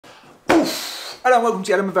Hello and welcome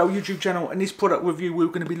to the YouTube channel, and this product review we're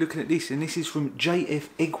going to be looking at this, and this is from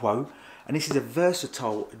JF.EGWO, and this is a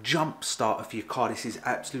versatile jump starter for your car. This is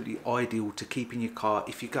absolutely ideal to keep in your car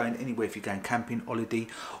if you're going anywhere, if you're going camping, holiday,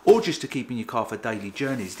 or just to keep in your car for daily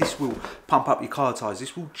journeys. This will pump up your car tyres,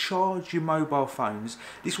 this will charge your mobile phones,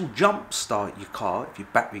 this will jump start your car if your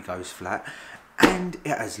battery goes flat, and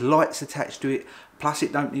it has lights attached to it. Plus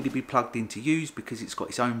it don't need to be plugged in to use because it's got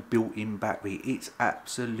its own built-in battery. It's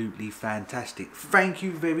absolutely fantastic. Thank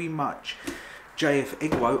you very much,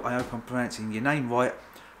 JF.EGWO, I hope I'm pronouncing your name right,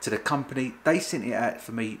 to the company. They sent it out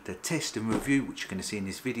for me to test and review, which you're going to see in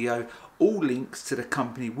this video. All links to the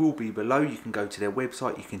company will be below. You can go to their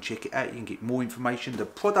website, you can check it out, you can get more information. The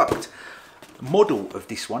product model of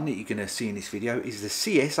this one that you're going to see in this video is the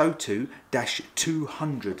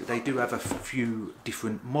CS02-200. They do have a few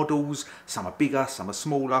different models. Some are bigger, some are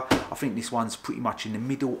smaller. I think this one's pretty much in the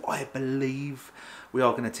middle, I believe. We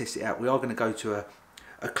are going to test it out. We are going to go to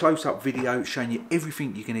a close-up video showing you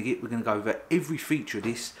everything you're going to get. We're going to go over every feature of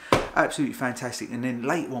this. Absolutely fantastic. And then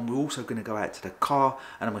later on we're also going to go out to the car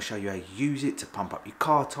and I'm going to show you how you use it to pump up your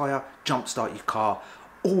car tyre, jump start your car,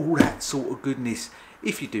 all that sort of goodness.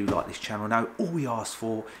 If you do like this channel now, all we ask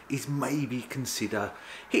for is maybe consider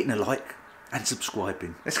hitting a like and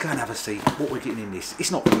subscribing. Let's go and have a see what we're getting in this. It's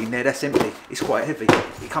not really in there, that's empty. It's quite heavy.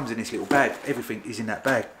 It comes in this little bag. Everything is in that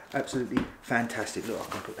bag. Absolutely fantastic. Look, I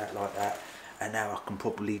can put that like that. And now I can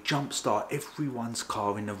probably jump start everyone's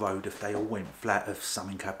car in the road if they all went flat, if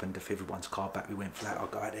something happened, if everyone's car battery went flat. I'll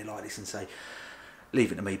go out there like this and say,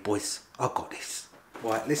 leave it to me, boys. I've got this.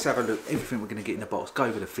 Right, let's have a look. Everything we're going to get in the box. Go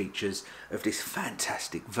over the features of this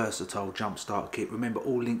fantastic, versatile jump start kit. Remember,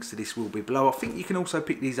 all links to this will be below. I think you can also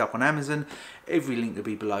pick these up on Amazon. Every link will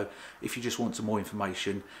be below. If you just want some more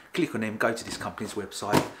information, click on them, go to this company's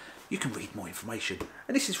website. You can read more information.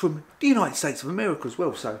 And this is from the United States of America as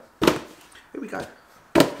well. So, here we go.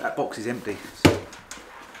 That box is empty. So,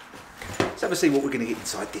 let's have a see what we're going to get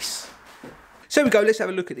inside this. So, here we go. Let's have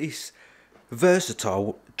a look at this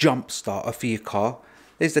versatile jump starter for your car.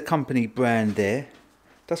 There's the company brand there. It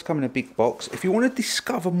does come in a big box. If you want to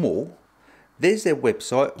discover more, there's their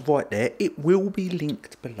website right there. It will be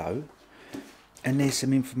linked below. And there's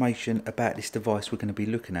some information about this device we're going to be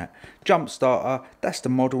looking at. Jump starter, that's the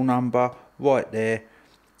model number right there.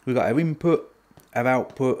 We've got our input, our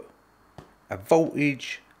output, our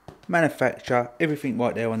voltage, manufacturer, everything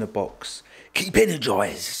right there on the box. Keep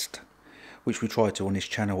energized, which we try to on this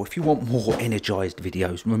channel. If you want more energized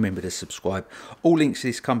videos, remember to subscribe. All links to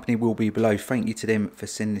this company will be below. Thank you to them for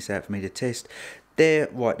sending this out for me to test. There,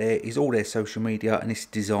 right there, is all their social media, and it's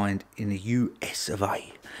designed in the US of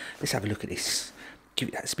A. Let's have a look at this. Give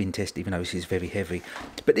it that spin test, even though this is very heavy.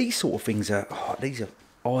 But these sort of things are, these are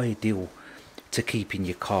ideal to keep in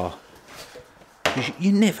your car.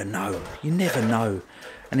 You never know. You never know.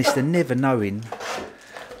 And it's the never knowing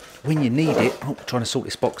when you need it. Oh, trying to sort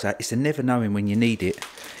this box out. It's the never knowing when you need it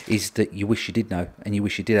is that you wish you did know and you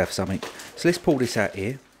wish you did have something. So let's pull this out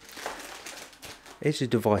here. There's the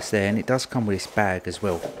device there, and it does come with this bag as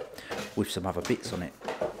well with some other bits on it.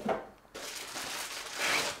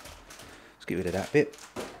 Let's get rid of that bit.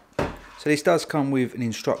 So this does come with an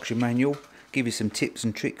instruction manual, give you some tips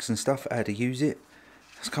and tricks and stuff how to use it.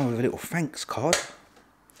 It's come with a little thanks card.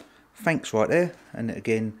 Thanks right there, and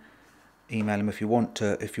again, email them if you want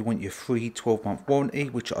your free 12-month warranty,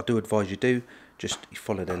 which I do advise you do. Just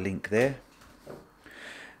follow the link there.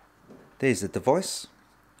 There's the device.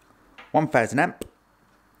 1000 amp,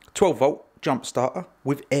 12 volt jump starter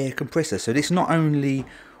with air compressor. So this not only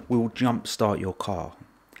will jump start your car,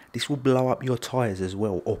 this will blow up your tyres as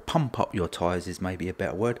well, or pump up your tyres is maybe a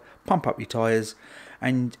better word. Pump up your tyres,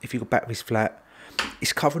 and if your battery's flat,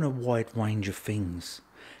 it's covering a wide range of things.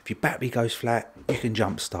 If your battery goes flat, you can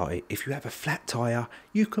jump start it. If you have a flat tyre,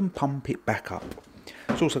 you can pump it back up.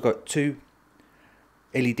 It's also got two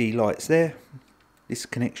LED lights there. This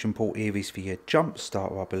connection port here is for your jump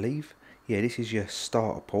starter, I believe. Yeah, this is your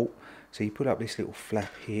starter port. So you put up this little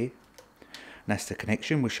flap here, and that's the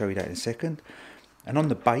connection. We'll show you that in a second. And on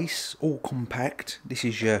the base, all compact, this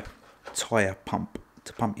is your tyre pump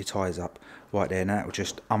to pump your tyres up right there. Now that will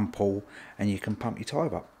just unpull and you can pump your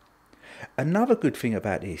tyre up. Another good thing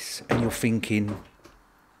about this, and you're thinking,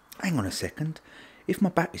 hang on a second, if my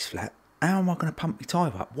battery's flat, how am I going to pump my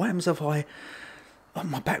tyre up? What happens if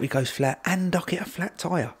my battery goes flat and I get a flat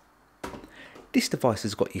tyre? This device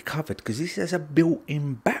has got you covered because this has a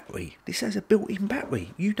built-in battery. This has a built-in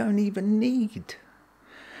battery. You don't even need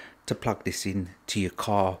to plug this in to your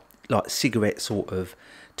car like cigarette sort of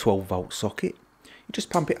 12 volt socket. You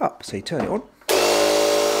just pump it up. So you turn it on.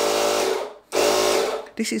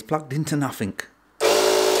 This is plugged into nothing.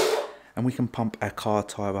 and we can pump our car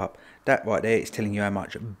tyre up. That right there is telling you how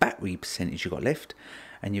much battery percentage you've got left,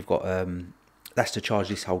 and you've got that's to charge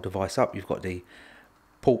this whole device up. You've got the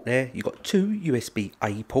port there, you've got 2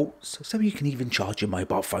 USB-A ports, so you can even charge your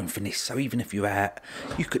mobile phone from this. So even if you're out,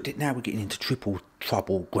 you could, now we're getting into triple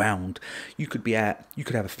trouble ground, you could be out, you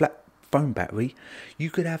could have a flat phone battery,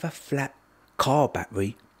 you could have a flat car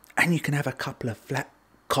battery, and you can have a couple of flat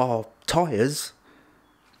car tyres,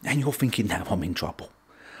 and you're thinking, now I'm in trouble.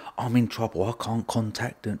 I'm in trouble, I can't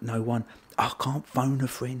contact no one, I can't phone a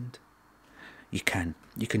friend. You can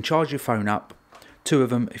charge your phone up, 2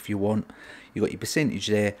 of them if you want. You've got your percentage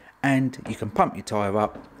there, and you can pump your tyre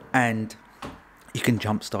up, and you can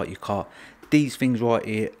jump start your car. These things right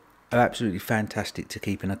here are absolutely fantastic to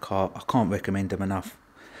keep in a car. I can't recommend them enough.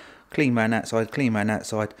 Clean round that side, clean round that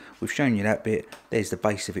side. We've shown you that bit. There's the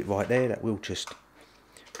base of it right there. That will just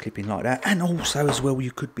clip in like that. And also as well,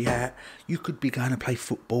 you could be out, you could be going to play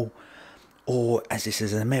football, or as this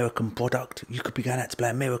is an American product, you could be going out to play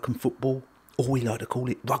American football, or we like to call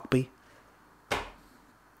it rugby.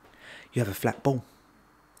 You have a flat ball.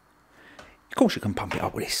 Of course you can pump it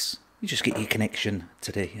up with this. You just get your connection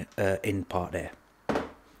to the end part there.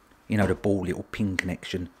 You know, the ball little pin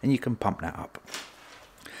connection, and you can pump that up.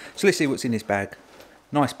 So let's see what's in this bag.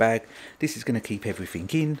 Nice bag. This is going to keep everything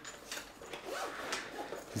in.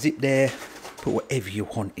 Zip there. Put whatever you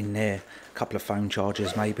want in there. A couple of phone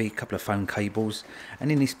chargers maybe, a couple of phone cables.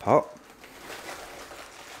 And in this part,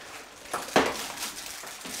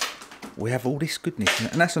 we have all this goodness,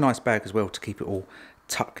 and that's a nice bag as well to keep it all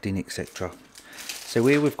tucked in, etc. So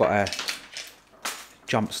here we've got our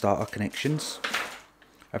jump starter connections.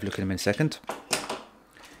 Have a look at them in a second.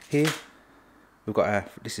 Here we've got our,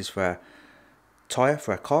 this is for our tyre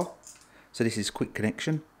for our car. So this is quick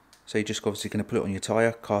connection. So you're just obviously going to put it on your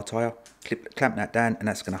tyre, car tyre, clamp that down, and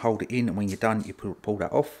that's going to hold it in. And when you're done, you pull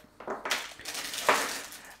that off.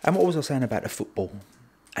 And what was I saying about the football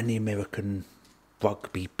and the American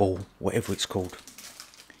rugby ball, whatever it's called?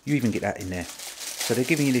 You even get that in there. So they're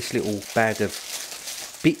giving you this little bag of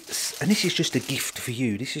bits, and this is just a gift for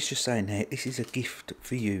you. This is just saying that this is a gift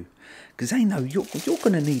for you, because they know you're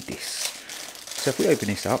going to need this. So if we open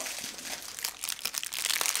this up,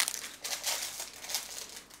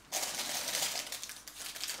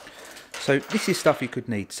 so this is stuff you could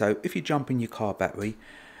need. So if you jump in your car battery,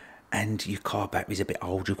 and your car battery's a bit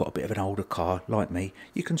old, you've got a bit of an older car like me,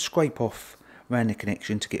 you can scrape off around the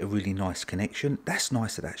connection to get a really nice connection. That's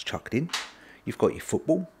nice that that's chucked in. You've got your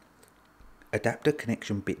football adapter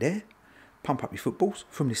connection bit there. Pump up your footballs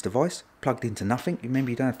from this device, plugged into nothing.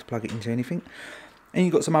 Remember, you don't have to plug it into anything. And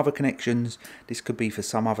you've got some other connections. This could be for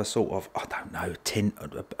some other sort of, I don't know, tent,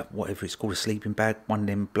 whatever it's called, a sleeping bag, one of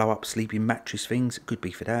them blow up sleeping mattress things. It could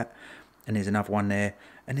be for that. And there's another one there,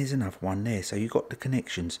 and there's another one there. So you've got the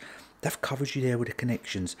connections. They've covered you there with the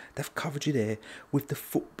connections. They've covered you there with the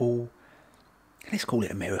football. Let's call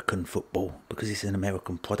it American football, because it's an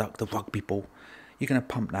American product, the rugby ball. You're going to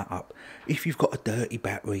pump that up. If you've got a dirty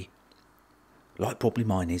battery, like probably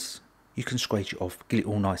mine is, you can scratch it off, get it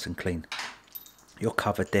all nice and clean. You're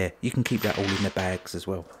covered there. You can keep that all in the bags as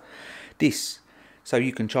well. So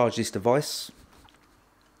you can charge this device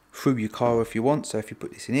through your car if you want. So if you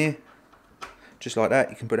put this in here, just like that,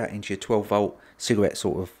 you can put that into your 12 volt cigarette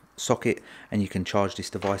sort of socket, and you can charge this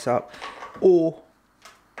device up. Or,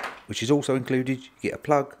 which is also included, you get a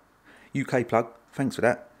plug, UK plug, thanks for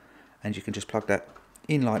that, and you can just plug that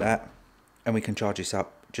in like that, and we can charge this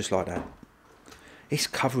up just like that. It's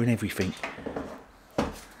covering everything.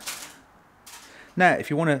 Now if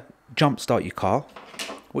you want to jump start your car,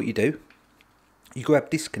 what you do, you grab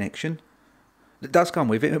this connection that does come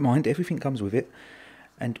with it, mind, everything comes with it,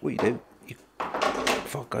 and what you do,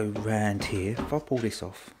 if I go round here, if I pull this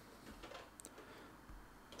off,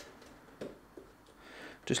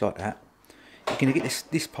 just like that, you're going to get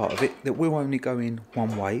this part of it that will only go in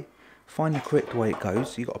one way. Find the correct way it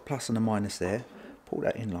goes. You've got a plus and a minus there. Pull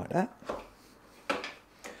that in like that.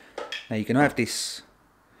 Now you're going to have this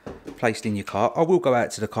placed in your car. I will go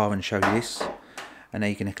out to the car and show you this. And now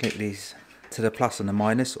you're going to click this to the plus and the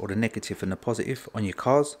minus, or the negative and the positive on your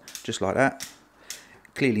cars, just like that.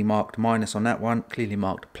 Clearly marked minus on that one, clearly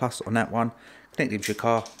marked plus on that one. Connect it with your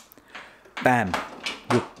car. Bam.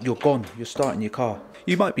 You're gone. You're starting your car.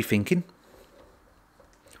 You might be thinking,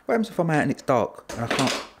 what happens if I'm out and it's dark and I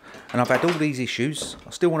can't, and I've had all these issues, I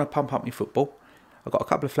still want to pump up my football, I've got a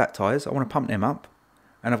couple of flat tyres, I want to pump them up,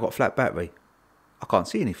 and I've got a flat battery, I can't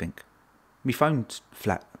see anything, my phone's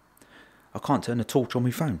flat, I can't turn the torch on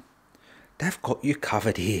my phone. They've got you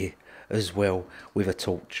covered here as well with a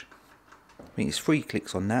torch. I think it's 3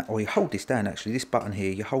 clicks on that, or you hold this down actually, this button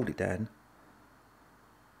here, you hold it down,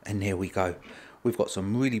 And there we go. We've got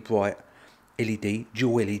some really bright LED,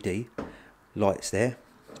 dual LED lights there.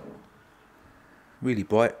 Really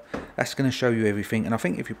bright. That's going to show you everything. And I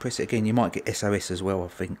think if you press it again, you might get SOS as well, I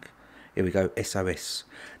think. Here we go, SOS.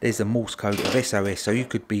 There's the Morse code of SOS. So you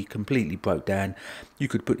could be completely broke down. You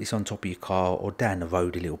could put this on top of your car or down the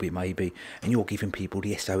road a little bit maybe. And you're giving people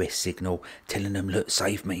the SOS signal, telling them, look,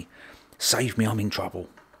 save me. Save me, I'm in trouble.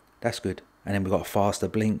 That's good. And then we've got a faster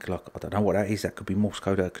blink. Like, I don't know what that is. That could be Morse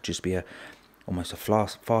code. That could just be almost a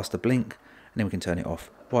faster blink. And then we can turn it off.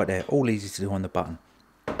 Right there. All easy to do on the button.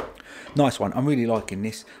 Nice one. I'm really liking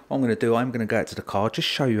this. What I'm going to do, I'm going to go out to the car, just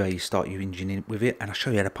show you how you start your engine in with it, and I'll show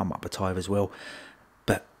you how to pump up a tyre as well.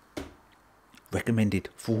 But recommended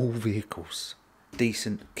for all vehicles.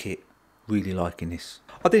 Decent kit. Really liking this.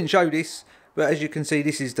 I didn't show this, but as you can see,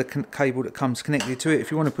 this is the cable that comes connected to it.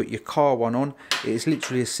 If you want to put your car one on, it is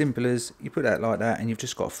literally as simple as you put that like that, and you've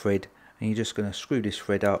just got a thread, and you're just going to screw this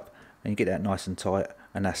thread up, and you get that nice and tight,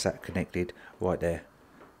 and that's that connected right there.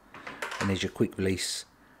 And there's your quick release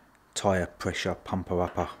tyre pressure pumper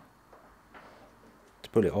upper. To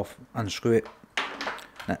pull it off, unscrew it,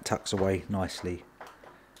 and that tucks away nicely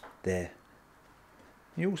there.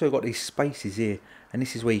 You also got these spaces here, and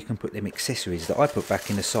this is where you can put them accessories that I put back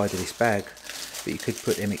in the side of this bag, but you could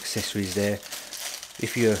put them accessories there.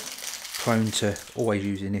 If you're prone to always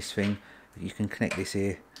using this thing, you can connect this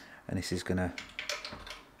here, and this is going to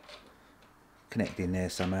connect in there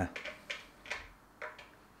somehow.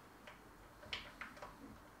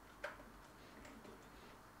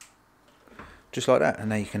 Just like that, and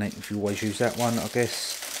now you can, if you always use that one, I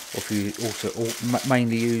guess, or if you also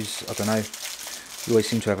mainly use, I don't know, you always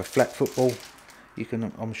seem to have a flat football, you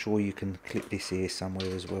can, I'm sure you can clip this here somewhere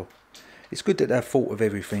as well. It's good that they've thought of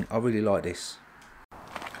everything. I really like this.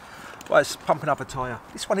 Right, it's pumping up a tyre.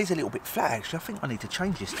 This one is a little bit flat actually. I think I need to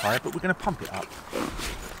change this tyre, but we're going to pump it up.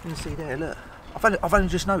 You can see there, look. I've only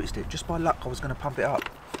just noticed it. Just by luck, I was going to pump it up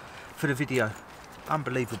for the video.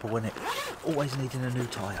 Unbelievable, isn't it? Always needing a new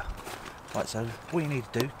tyre. Right, so all you need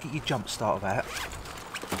to do, get your jump starter out,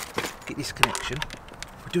 get this connection.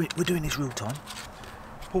 We're doing this real time.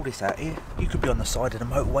 Pull this out here. You could be on the side of the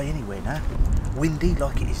motorway anywhere now. Windy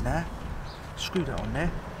like it is now. Screw that on there.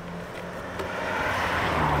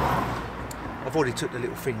 I've already took the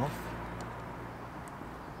little thing off.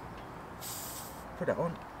 Put that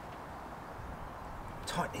on.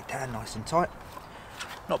 Tighten it down nice and tight.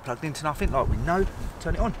 Not plugged into nothing like we know.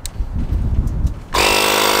 Turn it on.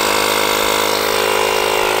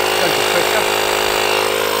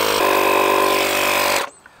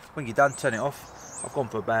 When you're done, turn it off. I've gone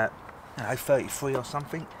for about, 33 or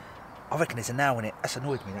something. I reckon there's a nail in it. That's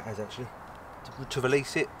annoyed me, that has actually. To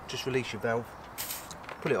release it, just release your valve.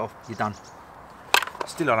 Pull it off, you're done.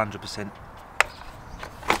 Still on 100%.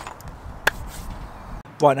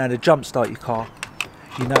 Right, now to jump start your car,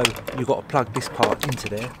 you know you've got to plug this part into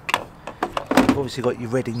there. You've obviously got your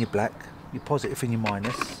red and your black, your positive and your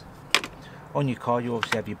minus. On your car you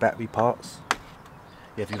obviously have your battery parts.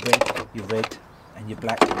 You have your red and your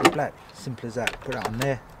black. Simple as that. Put that on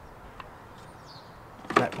there.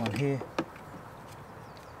 Black one here.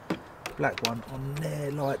 Black one on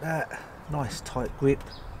there like that. Nice tight grip.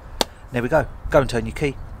 There we go. Go and turn your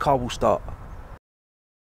key. Car will start.